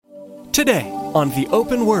Today on The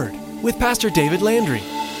Open Word with Pastor David Landry.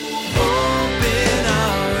 Open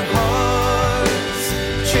our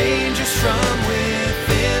hearts, change us from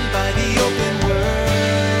within by the open word.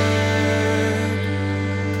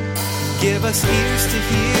 Give us ears to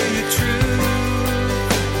hear your truth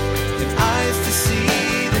and eyes to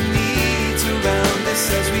see the needs around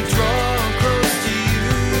us as we draw close to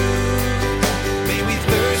you. May we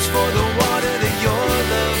thirst for the water that your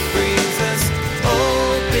love brings us.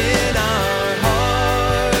 Open our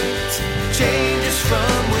hearts, change us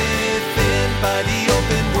from within by the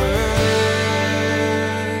open word.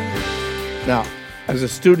 Now, as a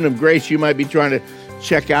student of grace, you might be trying to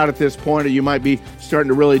check out at this point, or you might be starting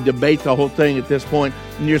to really debate the whole thing at this point,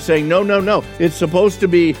 and you're saying, no, it's supposed to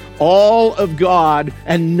be all of God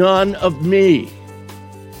and none of me.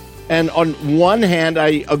 And on one hand,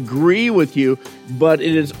 I agree with you, but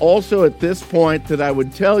it is also at this point that I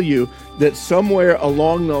would tell you that somewhere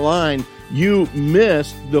along the line, you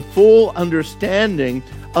missed the full understanding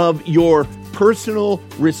of your personal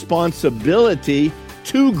responsibility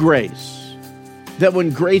to grace. That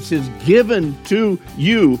when grace is given to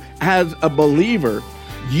you as a believer,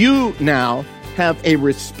 you now have a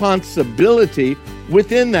responsibility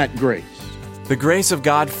within that grace. The grace of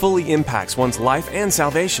God fully impacts one's life and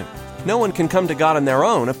salvation. No one can come to God on their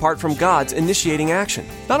own apart from God's initiating action.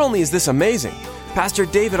 Not only is this amazing, Pastor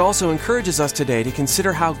David also encourages us today to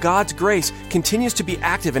consider how God's grace continues to be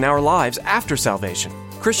active in our lives after salvation.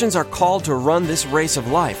 Christians are called to run this race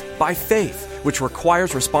of life by faith, which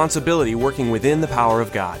requires responsibility working within the power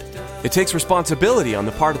of God. It takes responsibility on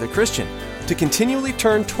the part of the Christian to continually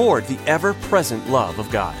turn toward the ever-present love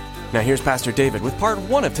of God. Now here's Pastor David with part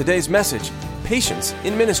 1 of today's message, Patience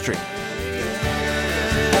in Ministry. Open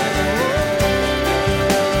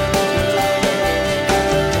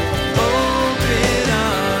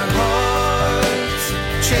our hearts,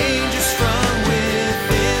 change us from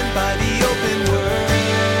within by the open word.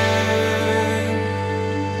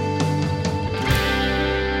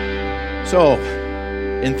 So,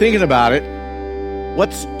 in thinking about it,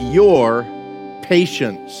 what's your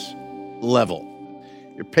patience level?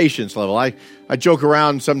 Your patience level. I joke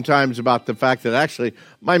around sometimes about the fact that actually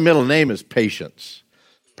my middle name is Patience.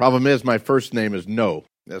 Problem is my first name is No.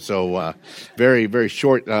 So very, very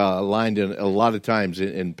short lined in a lot of times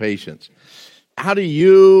in patience. How do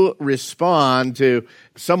you respond to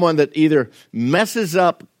someone that either messes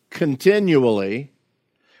up continually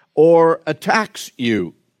or attacks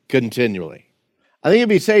you continually? I think it'd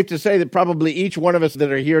be safe to say that probably each one of us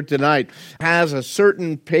that are here tonight has a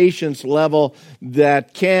certain patience level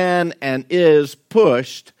that can and is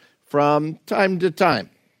pushed from time to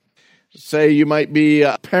time. Say you might be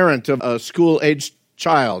a parent of a school-aged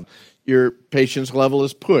child. Your patience level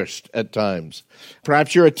is pushed at times.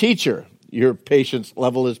 Perhaps you're a teacher. Your patience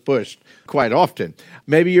level is pushed quite often.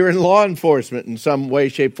 Maybe you're in law enforcement in some way,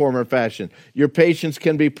 shape, form, or fashion. Your patience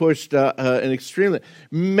can be pushed extremely.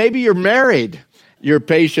 Maybe you're married. Your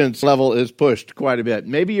patience level is pushed quite a bit.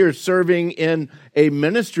 Maybe you're serving in a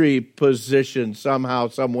ministry position somehow,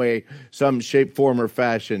 some way, some shape, form, or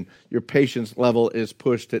fashion. Your patience level is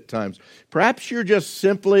pushed at times. Perhaps you're just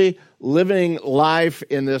simply living life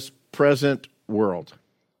in this present world,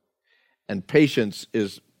 and patience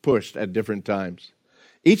is pushed at different times.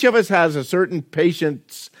 Each of us has a certain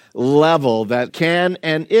patience level that can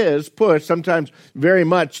and is pushed, sometimes very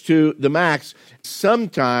much to the max.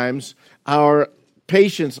 Sometimes our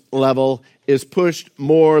patience level is pushed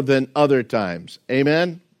more than other times.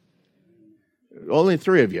 Amen? Only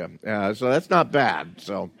 3 of you, so that's not bad.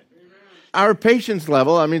 So our patience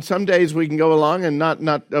level, I mean, some days we can go along and not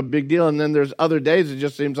a big deal, and then there's other days it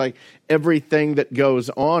just seems like everything that goes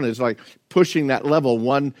on is like pushing that level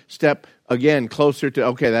one step again closer to,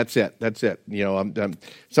 okay, that's it. You know,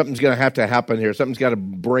 something's going to have to happen here. Something's got to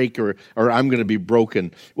break or I'm going to be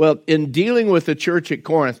broken. Well, in dealing with the church at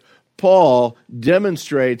Corinth, Paul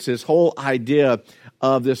demonstrates this whole idea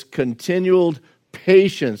of this continual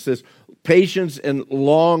patience, this patience and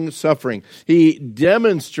long suffering. He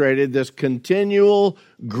demonstrated this continual,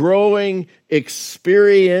 growing,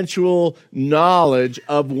 experiential knowledge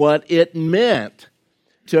of what it meant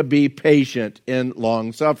to be patient in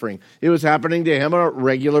long suffering. It was happening to him on a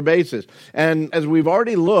regular basis. And as we've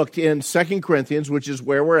already looked in 2 Corinthians, which is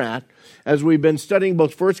where we're at, as we've been studying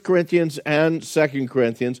both 1 Corinthians and 2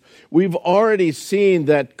 Corinthians, we've already seen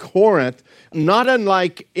that Corinth, not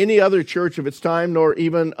unlike any other church of its time, nor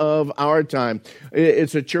even of our time,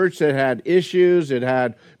 it's a church that had issues, it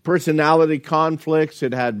had personality conflicts,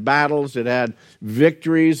 it had battles, it had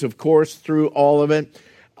victories, of course, through all of it.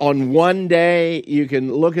 On one day, you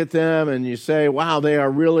can look at them and you say, wow, they are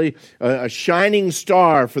really a shining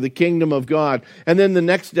star for the kingdom of God. And then the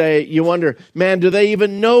next day, you wonder, man, do they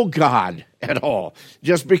even know God at all?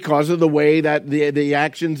 Just because of the way that the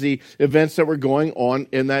actions, the events that were going on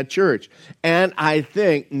in that church. And I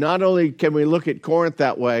think not only can we look at Corinth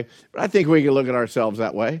that way, but I think we can look at ourselves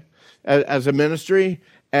that way as a ministry.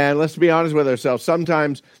 And let's be honest with ourselves,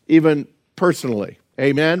 sometimes even personally.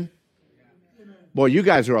 Amen? Boy, you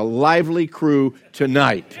guys are a lively crew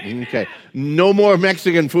tonight. Okay. No more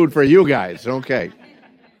Mexican food for you guys. Okay.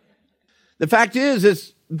 The fact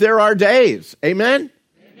is there are days. Amen?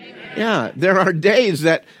 Yeah, there are days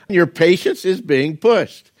that your patience is being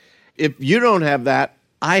pushed. If you don't have that,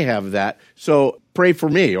 I have that. So pray for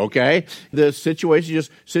me, okay? The situation,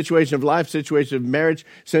 just situation of life, situation of marriage,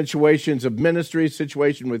 situations of ministry,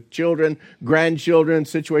 situation with children, grandchildren,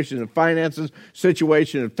 situation of finances,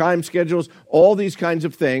 situation of time schedules, all these kinds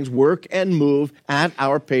of things work and move at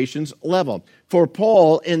our patience level. For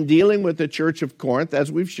Paul, in dealing with the church of Corinth,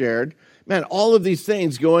 as we've shared, man, all of these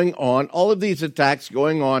things going on, all of these attacks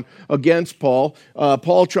going on against Paul,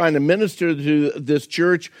 Paul trying to minister to this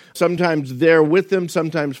church, sometimes there with them,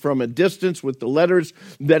 sometimes from a distance with the letters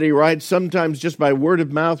that he writes, sometimes just by word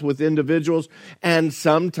of mouth with individuals, and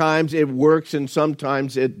sometimes it works and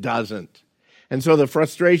sometimes it doesn't. And so the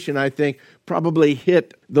frustration, I think, probably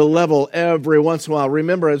hit the level every once in a while.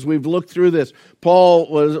 Remember, as we've looked through this, Paul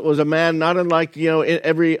was a man not unlike,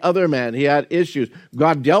 every other man. He had issues.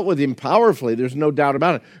 God dealt with him powerfully. There's no doubt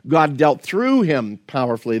about it. God dealt through him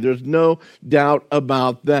powerfully. There's no doubt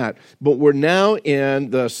about that. But we're now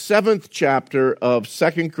in the 7th chapter of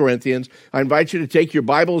 2 Corinthians. I invite you to take your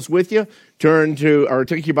Bibles with you. Turn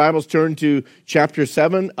to chapter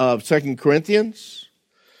 7 of 2 Corinthians.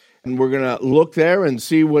 And we're going to look there and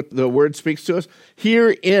see what the word speaks to us.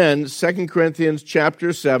 Here in 2 Corinthians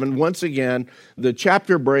chapter 7, once again, the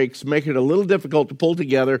chapter breaks make it a little difficult to pull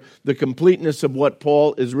together the completeness of what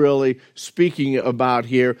Paul is really speaking about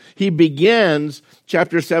here. He begins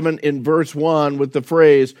chapter 7 in verse 1 with the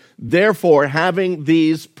phrase, therefore, having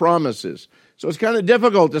these promises. So it's kind of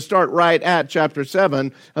difficult to start right at chapter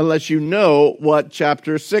 7 unless you know what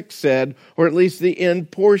chapter 6 said, or at least the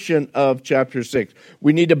end portion of chapter 6.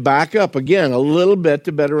 We need to back up again a little bit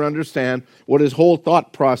to better understand what his whole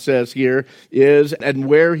thought process here is and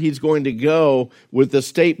where he's going to go with the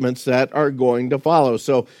statements that are going to follow.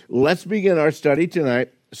 So let's begin our study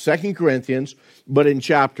tonight, 2 Corinthians, but in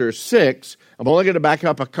chapter 6, I'm only going to back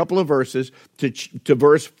up a couple of verses to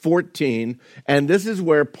verse 14, and this is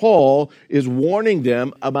where Paul is warning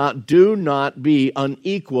them about do not be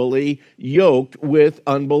unequally yoked with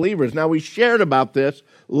unbelievers. Now, we shared about this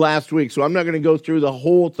last week, so I'm not going to go through the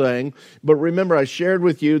whole thing, but remember, I shared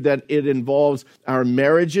with you that it involves our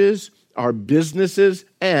marriages, our businesses,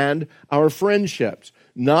 and our friendships,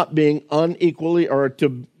 not being unequally or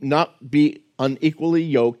to not be unequally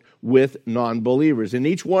yoked with non-believers. And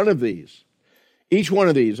each one of these,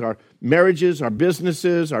 our marriages, our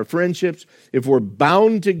businesses, our friendships, if we're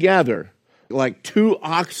bound together like two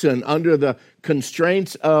oxen under the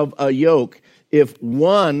constraints of a yoke, if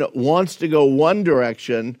one wants to go one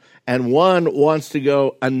direction and one wants to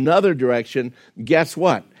go another direction, guess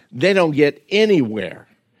what? They don't get anywhere.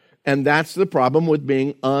 And that's the problem with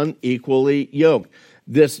being unequally yoked.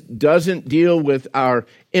 This doesn't deal with our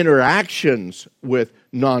interactions with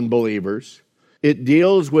non-believers. It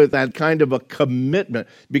deals with that kind of a commitment,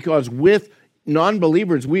 because with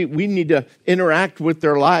non-believers, we need to interact with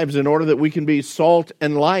their lives in order that we can be salt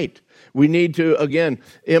and light. We need to, again,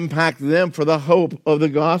 impact them for the hope of the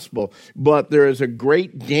gospel. But there is a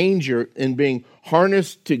great danger in being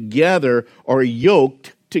harnessed together or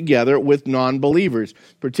yoked together with non-believers,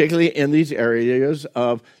 particularly in these areas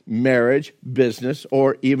of marriage, business,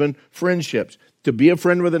 or even friendships. To be a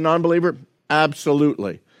friend with a non-believer?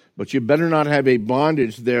 Absolutely. But you better not have a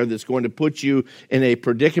bondage there that's going to put you in a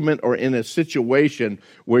predicament or in a situation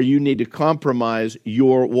where you need to compromise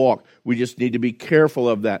your walk. We just need to be careful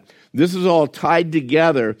of that. This is all tied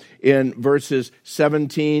together in verses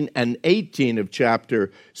 17 and 18 of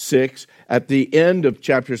chapter 6. At the end of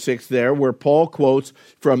chapter 6 there, where Paul quotes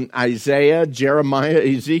from Isaiah, Jeremiah,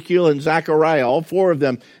 Ezekiel, and Zechariah. All four of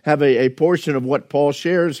them have a portion of what Paul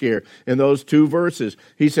shares here in those two verses.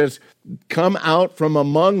 He says, come out from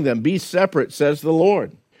among them, be separate, says the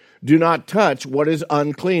Lord. Do not touch what is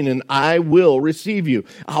unclean, and I will receive you.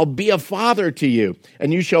 I'll be a father to you,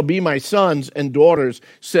 and you shall be my sons and daughters,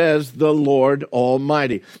 says the Lord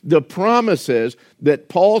Almighty. The promises that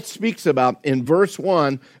Paul speaks about in verse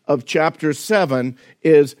 1 of chapter 7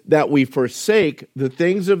 is that we forsake the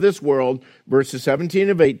things of this world, verses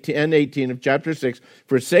 17 of 18 of chapter 6,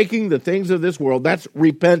 forsaking the things of this world, that's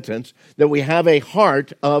repentance, that we have a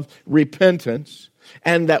heart of repentance,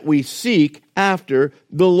 and that we seek after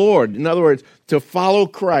the Lord. In other words, to follow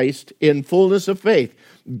Christ in fullness of faith.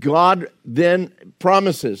 God then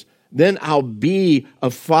promises, then I'll be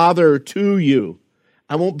a father to you.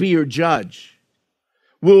 I won't be your judge.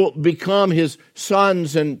 We'll become his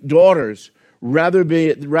sons and daughters rather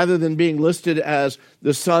than being listed as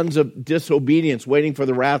the sons of disobedience, waiting for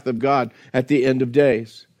the wrath of God at the end of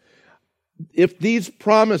days. If these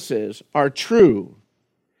promises are true,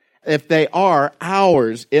 if they are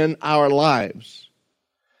ours in our lives,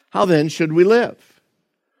 how then should we live?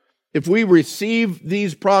 If we receive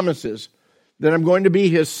these promises that I'm going to be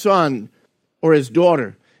his son or his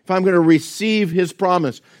daughter, if I'm going to receive his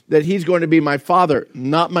promise that he's going to be my father,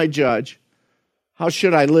 not my judge, how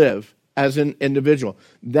should I live as an individual?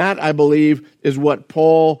 That, I believe, is what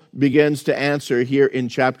Paul begins to answer here in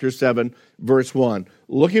chapter 7, verse 1.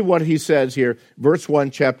 Look at what he says here, verse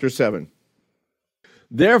 1, chapter 7.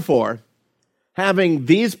 Therefore, having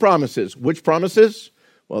these promises, which promises?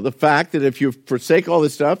 Well, the fact that if you forsake all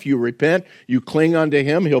this stuff, you repent, you cling unto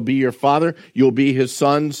him, he'll be your father, you'll be his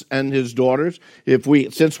sons and his daughters.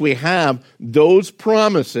 Since we have those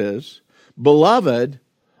promises, beloved,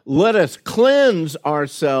 let us cleanse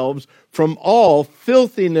ourselves from all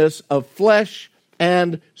filthiness of flesh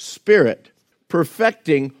and spirit,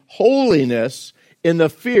 perfecting holiness in the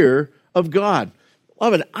fear of God.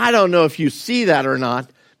 Beloved, I don't know if you see that or not,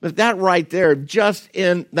 but that right there, just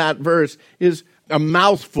in that verse, is a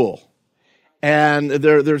mouthful. And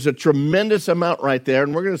there's a tremendous amount right there,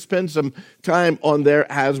 and we're going to spend some time on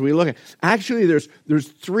there as we look at it. Actually, there's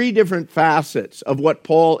three different facets of what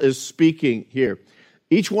Paul is speaking here.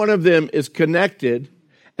 Each one of them is connected,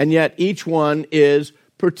 and yet each one is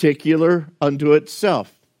particular unto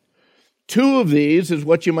itself. Two of these is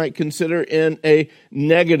what you might consider in a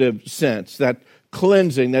negative sense, that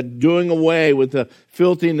cleansing, that doing away with the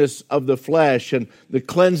filthiness of the flesh and the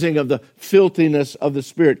cleansing of the filthiness of the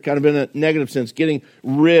spirit, kind of in a negative sense, getting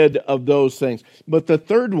rid of those things. But the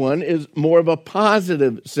third one is more of a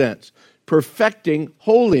positive sense, perfecting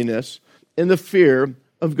holiness in the fear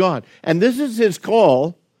of God. And this is his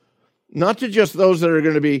call, not to just those that are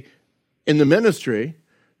going to be in the ministry,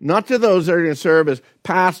 not to those that are going to serve as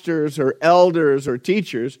pastors or elders or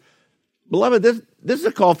teachers. Beloved, this is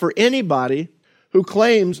a call for anybody who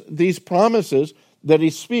claims these promises that he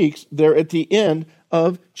speaks there at the end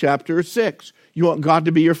of chapter 6. You want God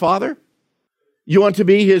to be your father? You want to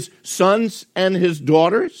be his sons and his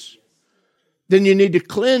daughters? Then you need to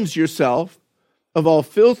cleanse yourself of all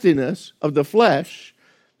filthiness of the flesh,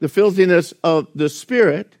 the filthiness of the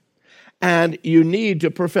spirit, and you need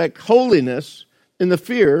to perfect holiness in the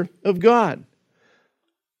fear of God.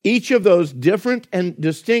 Each of those different and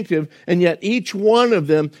distinctive, and yet each one of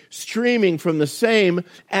them streaming from the same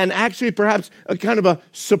and actually perhaps a kind of a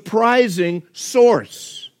surprising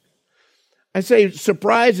source. I say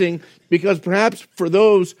surprising because perhaps for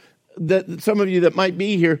those that some of you that might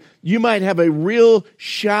be here, you might have a real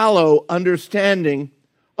shallow understanding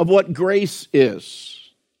of what grace is.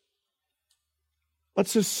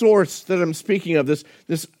 What's the source that I'm speaking of,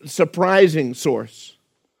 this surprising source?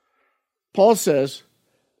 Paul says,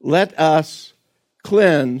 let us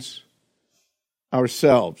cleanse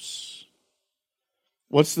ourselves.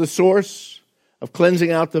 What's the source of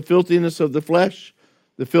cleansing out the filthiness of the flesh,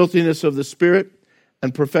 the filthiness of the spirit,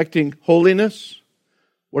 and perfecting holiness?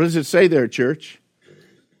 What does it say there, church?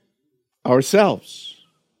 Ourselves.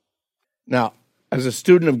 Now, as a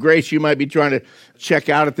student of grace, you might be trying to check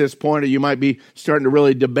out at this point, or you might be starting to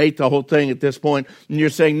really debate the whole thing at this point, and you're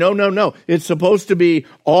saying, no, it's supposed to be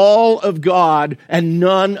all of God and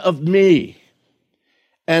none of me.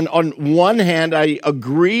 And on one hand, I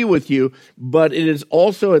agree with you, but it is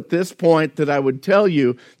also at this point that I would tell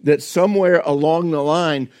you that somewhere along the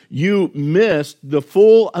line, you missed the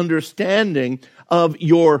full understanding of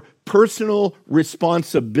your personal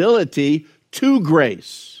responsibility to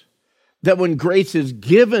grace. That when grace is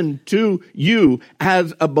given to you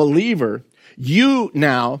as a believer, you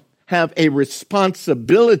now have a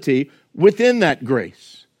responsibility within that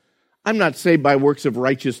grace. I'm not saved by works of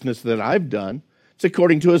righteousness that I've done. It's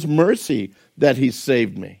according to his mercy that he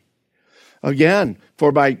saved me. Again,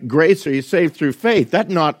 for by grace are you saved through faith. That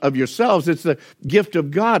not of yourselves, it's the gift of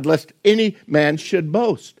God, lest any man should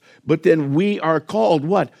boast. But then we are called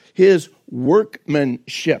what? His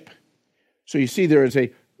workmanship. So you see, there is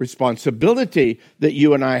a responsibility that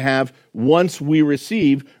you and I have once we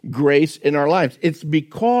receive grace in our lives. It's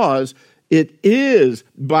because it is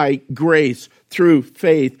by grace through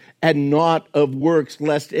faith and not of works,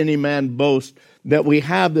 lest any man boast, that we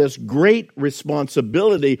have this great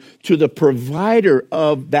responsibility to the provider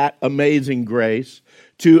of that amazing grace,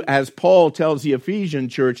 to, as Paul tells the Ephesian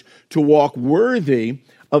church, to walk worthy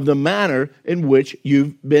of the manner in which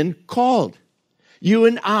you've been called. You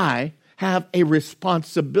and I have a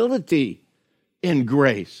responsibility in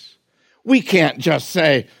grace. We can't just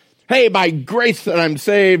say, hey, by grace that I'm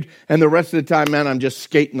saved, and the rest of the time, man, I'm just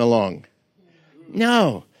skating along.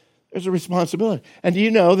 No, there's a responsibility. And do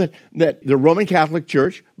you know that the Roman Catholic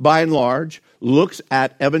Church, by and large, looks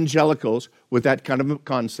at evangelicals with that kind of a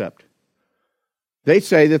concept? They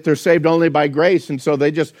say that they're saved only by grace, and so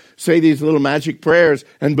they just say these little magic prayers,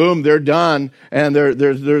 and boom, they're done, and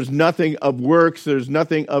there's nothing of works, there's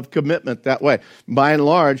nothing of commitment that way. By and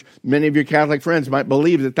large, many of your Catholic friends might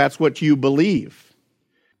believe that that's what you believe.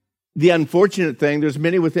 The unfortunate thing, there's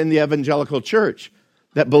many within the evangelical church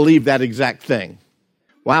that believe that exact thing.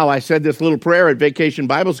 Wow, I said this little prayer at Vacation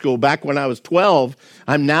Bible School back when I was 12.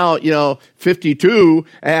 I'm now, 52,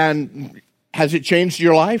 and has it changed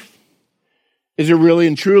your life? Is there really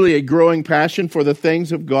and truly a growing passion for the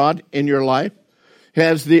things of God in your life?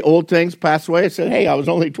 Has the old things passed away? I said, hey, I was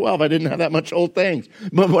only 12. I didn't have that much old things.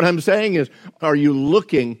 But what I'm saying is, are you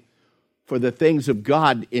looking for the things of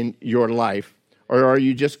God in your life? Or are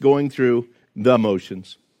you just going through the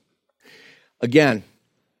motions? Again,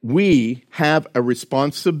 we have a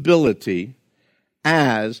responsibility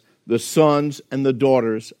as the sons and the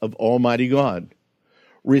daughters of Almighty God.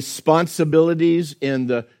 Responsibilities in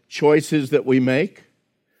the choices that we make,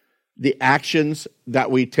 the actions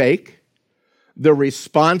that we take, the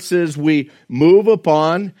responses we move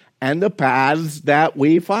upon, and the paths that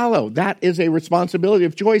we follow. That is a responsibility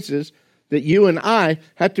of choices that you and I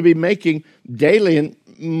have to be making daily, and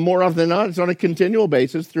more often than not, it's on a continual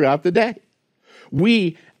basis throughout the day.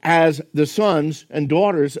 We, as the sons and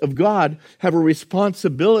daughters of God, have a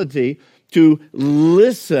responsibility to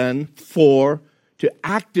listen for, to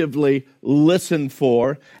actively listen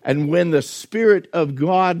for, and when the Spirit of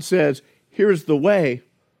God says, here's the way,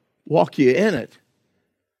 walk ye in it,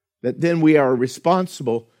 that then we are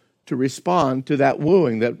responsible to respond to that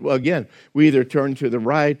wooing, that, again, we either turn to the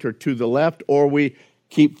right or to the left, or we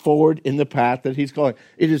keep forward in the path that He's calling.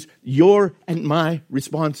 It is your and my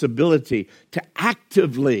responsibility to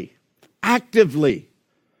actively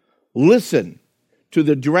listen to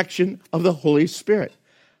the direction of the Holy Spirit.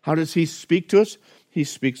 How does He speak to us? He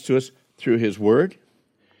speaks to us through His Word.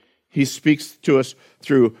 He speaks to us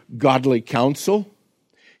through godly counsel.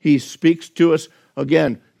 He speaks to us,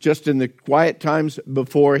 again, just in the quiet times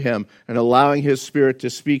before Him, and allowing His Spirit to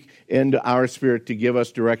speak into our spirit to give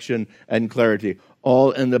us direction and clarity, all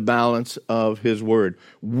in the balance of His Word.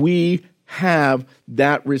 We have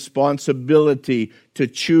that responsibility to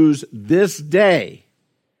choose this day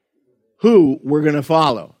who we're going to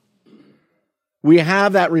follow. We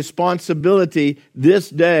have that responsibility this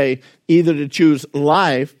day either to choose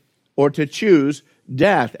life or to choose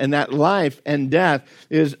death. And that life and death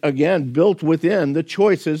is, again, built within the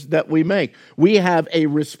choices that we make. We have a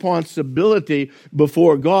responsibility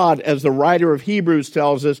before God, as the writer of Hebrews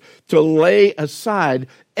tells us, to lay aside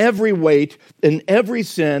every weight and every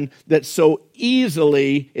sin that so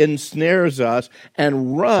easily ensnares us,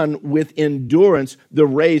 and run with endurance the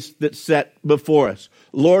race that's set before us.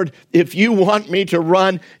 Lord, if you want me to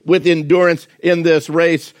run with endurance in this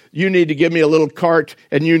race, you need to give me a little cart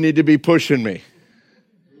and you need to be pushing me.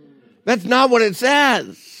 That's not what it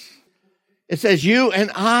says. It says you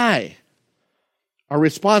and I are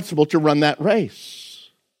responsible to run that race.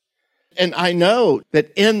 And I know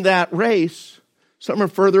that in that race, some are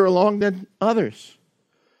further along than others.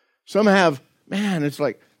 Some have, it's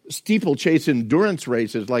like steeplechase endurance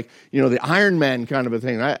races, like, the Ironman kind of a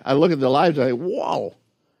thing. I look at the lives, I think, whoa.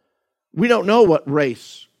 We don't know what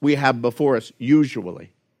race we have before us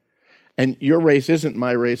usually. And your race isn't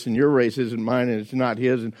my race, and your race isn't mine, and it's not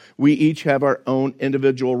his. And we each have our own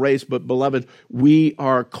individual race. But, beloved, we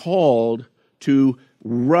are called to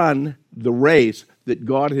run the race that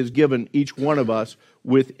God has given each one of us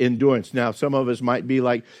with endurance. Now, some of us might be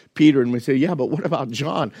like Peter, and we say, yeah, but what about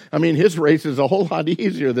John? His race is a whole lot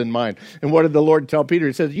easier than mine. And what did the Lord tell Peter?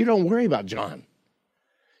 He says, you don't worry about John.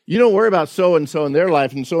 You don't worry about so-and-so in their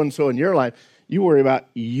life and so-and-so in your life. You worry about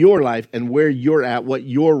your life and where you're at, what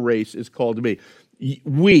your race is called to be.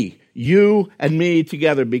 You and me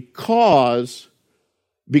together, because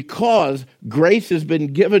grace has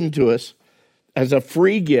been given to us as a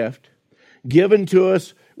free gift, given to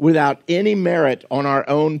us without any merit on our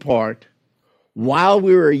own part, while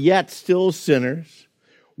we were yet still sinners,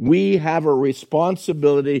 we have a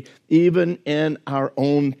responsibility even in our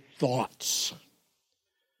own thoughts.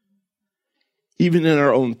 Even in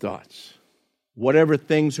our own thoughts. Whatever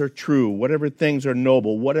things are true, whatever things are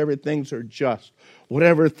noble, whatever things are just,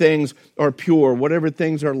 whatever things are pure, whatever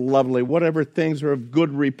things are lovely, whatever things are of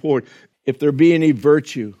good report, if there be any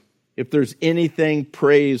virtue, if there's anything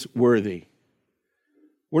praiseworthy,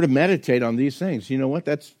 we're to meditate on these things. You know what?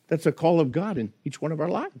 That's a call of God in each one of our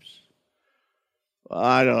lives.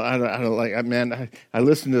 I don't like, man, I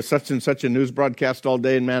listen to such and such a news broadcast all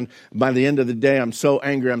day, and man, by the end of the day, I'm so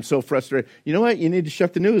angry, I'm so frustrated. You know what? You need to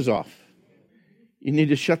shut the news off. You need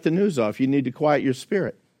to shut the news off. You need to quiet your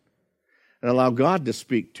spirit and allow God to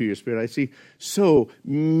speak to your spirit. I see so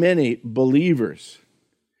many believers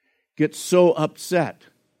get so upset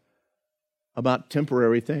about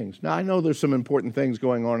temporary things. Now, I know there's some important things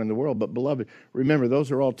going on in the world, but beloved, remember,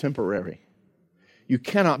 those are all temporary. You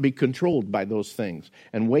cannot be controlled by those things,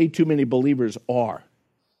 and way too many believers are.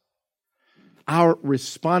 Our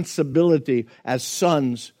responsibility as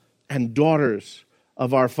sons and daughters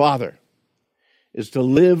of our Father is to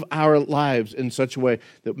live our lives in such a way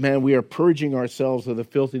that, man, we are purging ourselves of the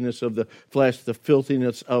filthiness of the flesh, the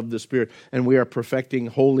filthiness of the spirit, and we are perfecting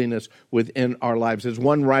holiness within our lives. As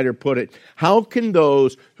one writer put it, how can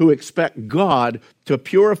those who expect God to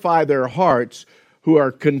purify their hearts, who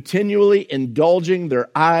are continually indulging their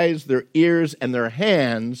eyes, their ears, and their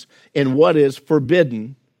hands in what is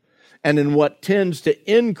forbidden, and in what tends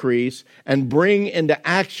to increase and bring into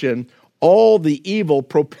action all the evil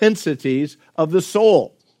propensities of the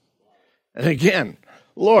soul? And again,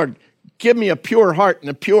 Lord, give me a pure heart and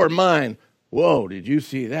a pure mind. Whoa, did you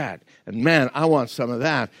see that? And man, I want some of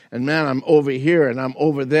that. And man, I'm over here and I'm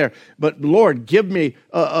over there. But Lord, give me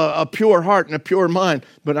a pure heart and a pure mind.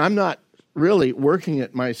 But I'm not really working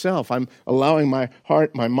it myself. I'm allowing my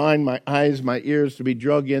heart, my mind, my eyes, my ears to be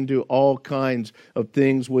drug into all kinds of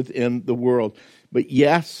things within the world. But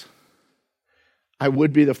yes, I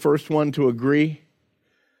would be the first one to agree,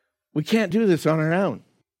 we can't do this on our own.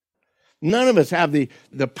 None of us have the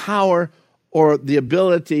power or the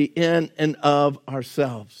ability in and of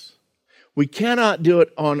ourselves. We cannot do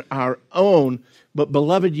it on our own, but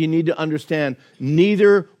beloved, you need to understand,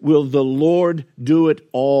 neither will the Lord do it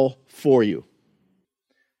all for you.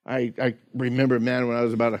 I remember, man, when I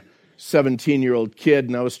was about a 17-year-old kid,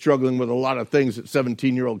 and I was struggling with a lot of things that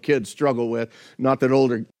 17-year-old kids struggle with. Not that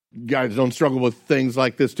older guys don't struggle with things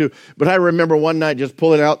like this too. But I remember one night just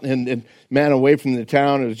pulling out and man, away from the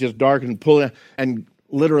town. It was just dark, and pulling out, and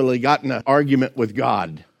literally got in an argument with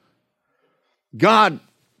God. God,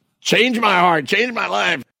 change my heart, change my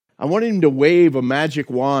life. I wanted him to wave a magic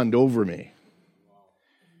wand over me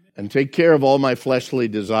and take care of all my fleshly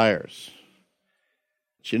desires.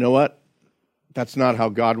 But you know what? That's not how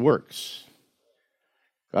God works.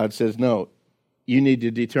 God says, no, you need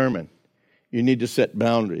to determine. You need to set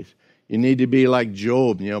boundaries. You need to be like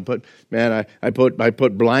Job, But man, I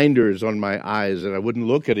put blinders on my eyes, and I wouldn't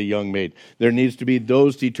look at a young maid. There needs to be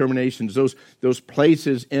those determinations, those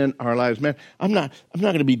places in our lives. Man, I'm not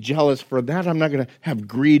going to be jealous for that. I'm not going to have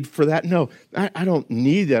greed for that. No, I don't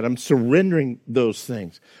need that. I'm surrendering those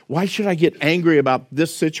things. Why should I get angry about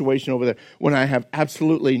this situation over there when I have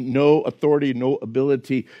absolutely no authority, no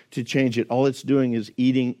ability to change it? All it's doing is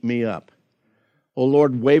eating me up. Oh,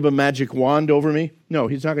 Lord, wave a magic wand over me? No,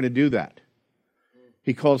 he's not going to do that.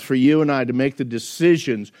 He calls for you and I to make the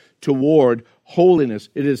decisions toward holiness.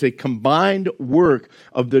 It is a combined work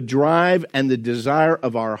of the drive and the desire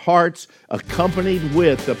of our hearts, accompanied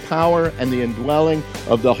with the power and the indwelling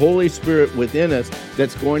of the Holy Spirit within us,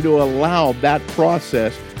 that's going to allow that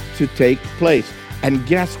process to take place. And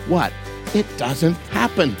guess what? It doesn't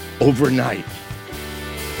happen overnight.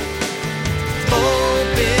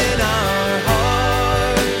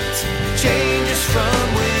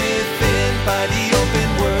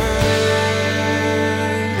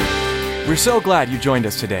 We're so glad you joined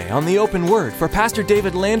us today on The Open Word for Pastor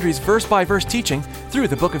David Landry's verse-by-verse teaching through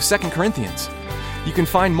the book of 2 Corinthians. You can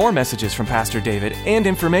find more messages from Pastor David and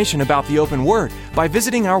information about The Open Word by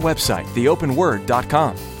visiting our website,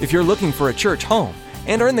 theopenword.com. If you're looking for a church home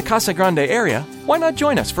and are in the Casa Grande area, why not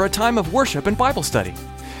join us for a time of worship and Bible study?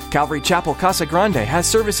 Calvary Chapel Casa Grande has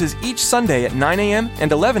services each Sunday at 9 a.m.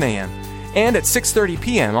 and 11 a.m. and at 6:30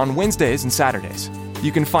 p.m. on Wednesdays and Saturdays.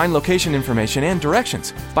 You can find location information and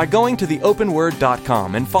directions by going to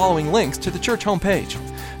theopenword.com and following links to the church homepage.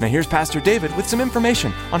 Now here's Pastor David with some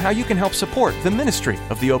information on how you can help support the ministry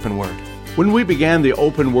of the Open Word. When we began the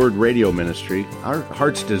Open Word radio ministry, our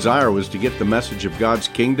heart's desire was to get the message of God's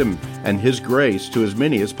kingdom and His grace to as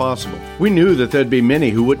many as possible. We knew that there'd be many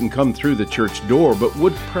who wouldn't come through the church door, but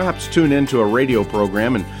would perhaps tune into a radio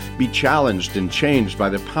program and be challenged and changed by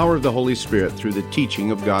the power of the Holy Spirit through the teaching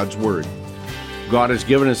of God's Word. God has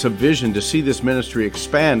given us a vision to see this ministry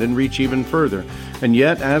expand and reach even further. And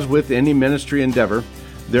yet, as with any ministry endeavor,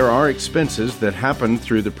 there are expenses that happen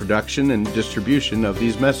through the production and distribution of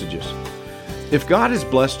these messages. If God has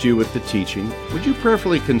blessed you with the teaching, would you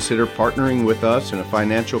prayerfully consider partnering with us in a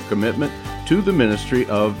financial commitment to the ministry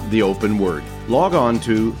of the Open Word? Log on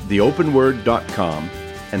to theopenword.com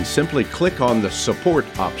and simply click on the support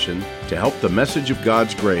option to help the message of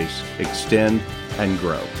God's grace extend and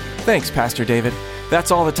grow. Thanks, Pastor David.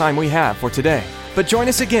 That's all the time we have for today. But join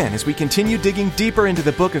us again as we continue digging deeper into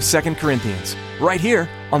the book of 2 Corinthians, right here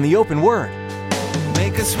on the Open Word.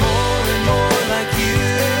 Make us more and more